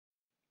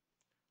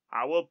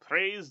I will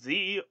praise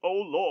thee, O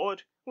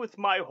Lord, with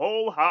my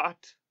whole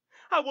heart.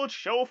 I will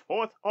show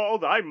forth all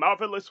thy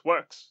marvelous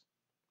works.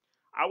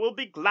 I will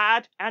be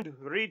glad and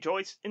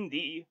rejoice in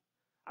thee.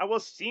 I will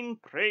sing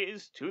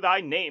praise to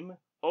thy name,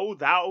 O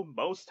thou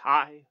most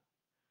high.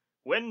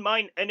 When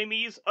mine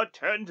enemies are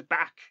turned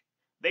back,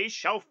 they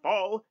shall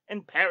fall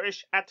and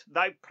perish at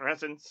thy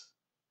presence.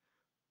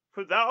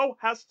 For thou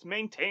hast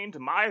maintained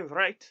my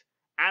right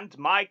and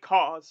my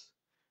cause.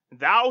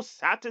 Thou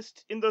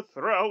sattest in the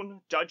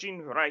throne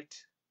judging right.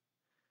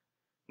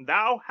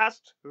 Thou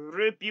hast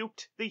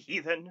rebuked the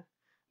heathen.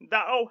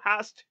 Thou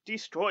hast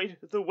destroyed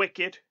the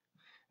wicked.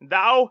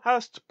 Thou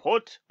hast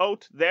put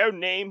out their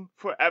name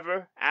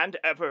forever and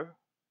ever.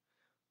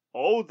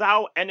 O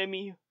thou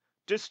enemy,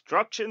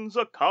 destructions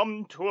are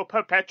come to a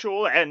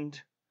perpetual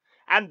end,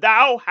 and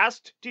thou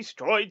hast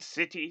destroyed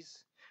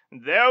cities.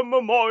 Their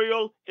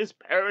memorial is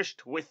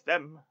perished with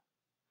them.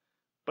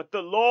 But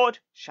the Lord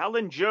shall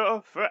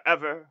endure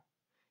forever.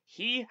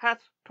 He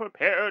hath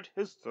prepared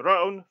his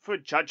throne for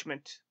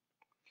judgment,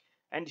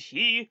 and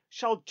he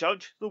shall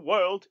judge the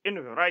world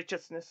in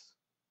righteousness.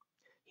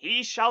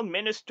 He shall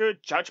minister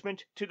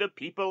judgment to the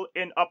people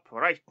in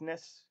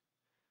uprightness.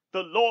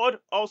 The Lord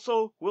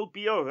also will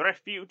be a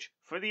refuge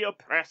for the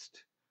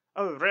oppressed,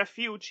 a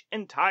refuge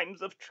in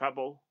times of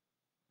trouble.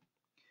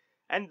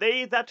 And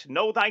they that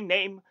know thy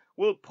name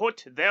will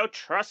put their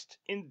trust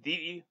in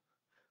thee.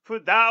 For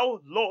thou,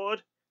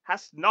 Lord,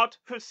 hast not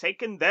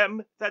forsaken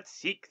them that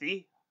seek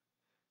thee.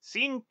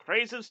 Sing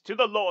praises to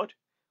the Lord,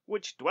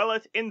 which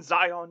dwelleth in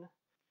Zion.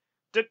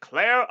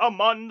 Declare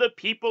among the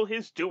people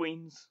his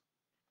doings.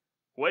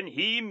 When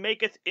he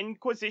maketh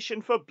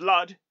inquisition for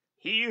blood,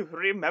 he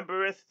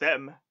remembereth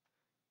them.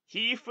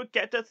 He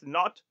forgetteth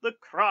not the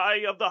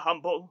cry of the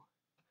humble.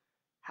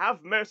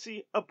 Have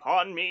mercy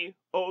upon me,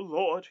 O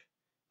Lord.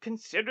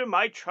 Consider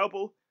my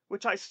trouble,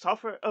 which I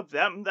suffer of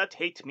them that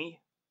hate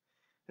me.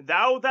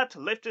 Thou that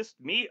liftest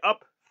me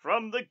up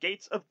from the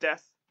gates of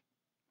death,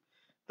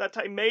 that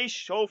I may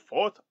show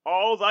forth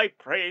all thy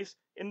praise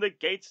in the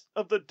gates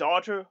of the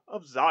daughter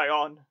of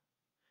Zion.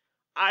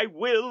 I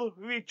will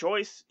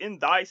rejoice in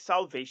thy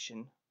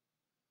salvation.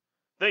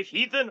 The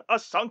heathen are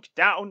sunk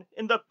down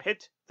in the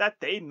pit that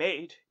they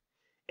made.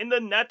 In the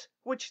net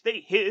which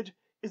they hid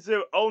is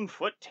their own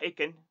foot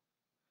taken.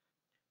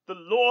 The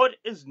Lord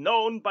is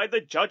known by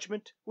the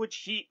judgment which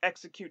he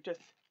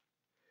executeth.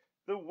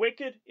 The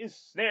wicked is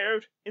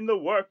snared in the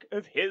work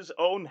of his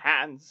own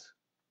hands.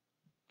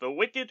 The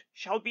wicked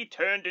shall be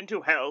turned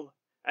into hell,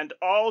 and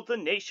all the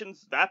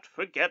nations that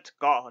forget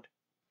God.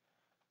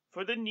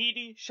 For the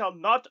needy shall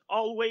not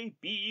always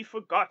be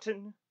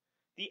forgotten.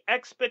 The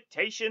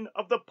expectation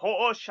of the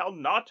poor shall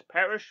not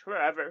perish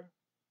forever.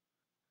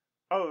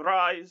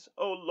 Arise,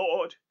 O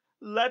Lord,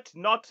 let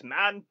not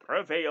man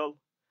prevail.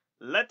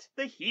 Let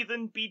the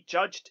heathen be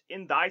judged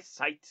in thy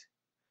sight.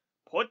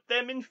 Put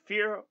them in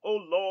fear, O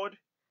Lord,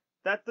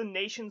 that the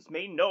nations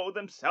may know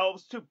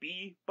themselves to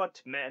be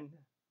but men.